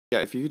Yeah,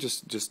 if you could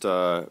just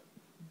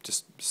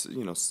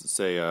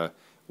say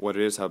what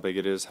it is, how big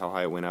it is, how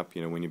high it went up,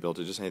 when you built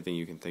it, just anything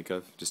you can think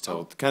of. Just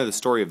tell kind of the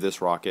story of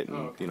this rocket in,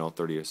 okay.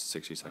 30 or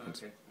 60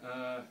 seconds.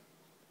 Okay.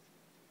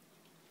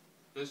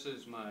 This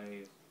is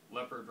my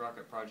Leopard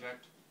rocket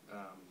project.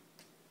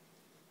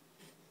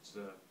 It's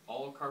the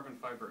all carbon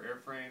fiber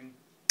airframe,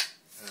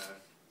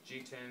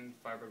 G10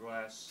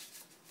 fiberglass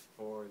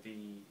for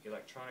the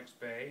electronics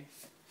bay.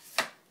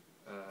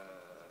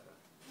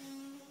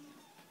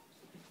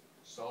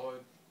 Solid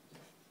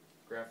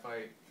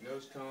graphite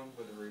nose cone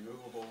with a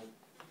removable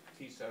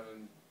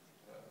T7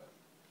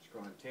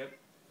 screw-on tip.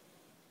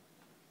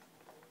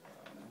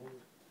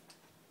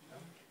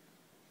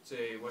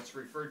 It's what's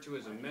referred to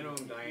as a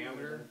minimum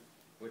diameter,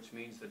 which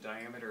means the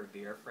diameter of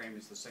the airframe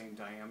is the same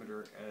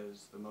diameter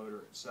as the motor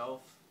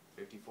itself,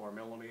 54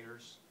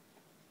 millimeters,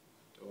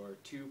 or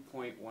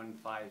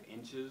 2.15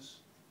 inches.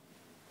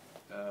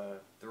 The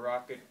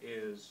rocket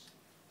is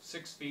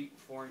 6 feet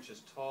 4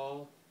 inches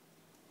tall,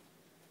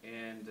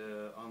 and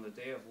on the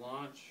day of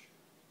launch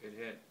it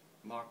hit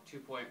Mach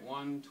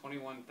 2.1,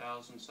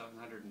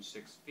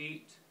 21,706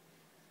 feet,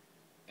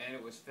 and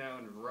it was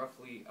found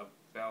roughly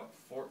about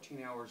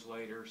 14 hours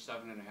later,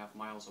 7.5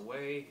 miles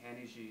away,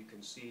 and as you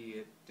can see,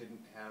 it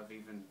didn't have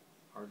even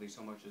hardly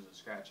so much as a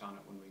scratch on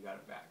it when we got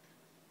it back.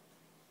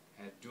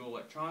 It had dual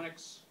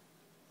electronics,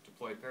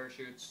 deployed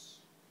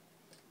parachutes.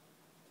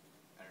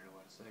 I don't know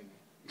what to say, man.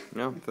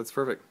 No, that's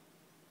perfect.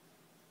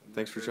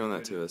 Thanks for showing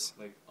that to us.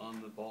 Like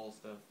on the ball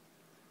stuff.